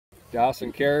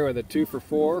Dawson Carey with a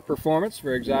 2-for-4 performance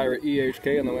for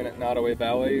Exira-EHK in the win at Nottoway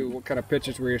Valley. What kind of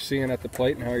pitches were you seeing at the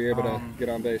plate, and how are you able to get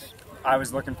on base? I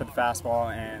was looking for the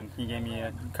fastball, and he gave me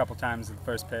a couple times at the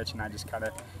first pitch, and I just kind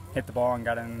of hit the ball and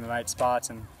got it in the right spots.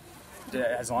 And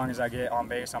as long as I get on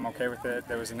base, I'm okay with it.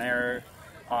 There was an error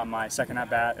on my second at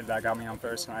bat that got me on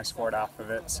first, and I scored off of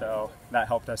it, so that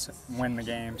helped us win the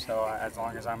game. So as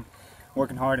long as I'm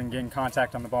working hard and getting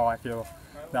contact on the ball, I feel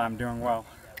that I'm doing well.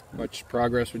 Much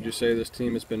progress would you say this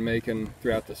team has been making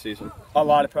throughout the season? A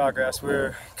lot of progress.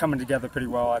 We're coming together pretty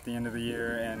well at the end of the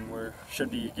year, and we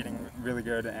should be getting really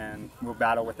good, and we'll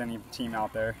battle with any team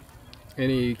out there.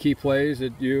 Any key plays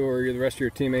that you or the rest of your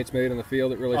teammates made in the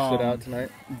field that really stood out tonight?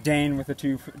 Dane with the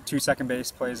two second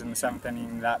base plays in the 7th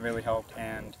inning, that really helped,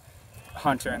 and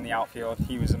Hunter in the outfield,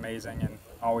 he was amazing and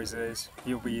always is.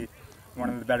 He'll be one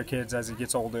of the better kids as he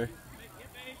gets older.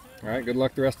 All right, good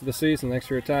luck the rest of the season. Thanks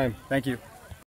for your time. Thank you.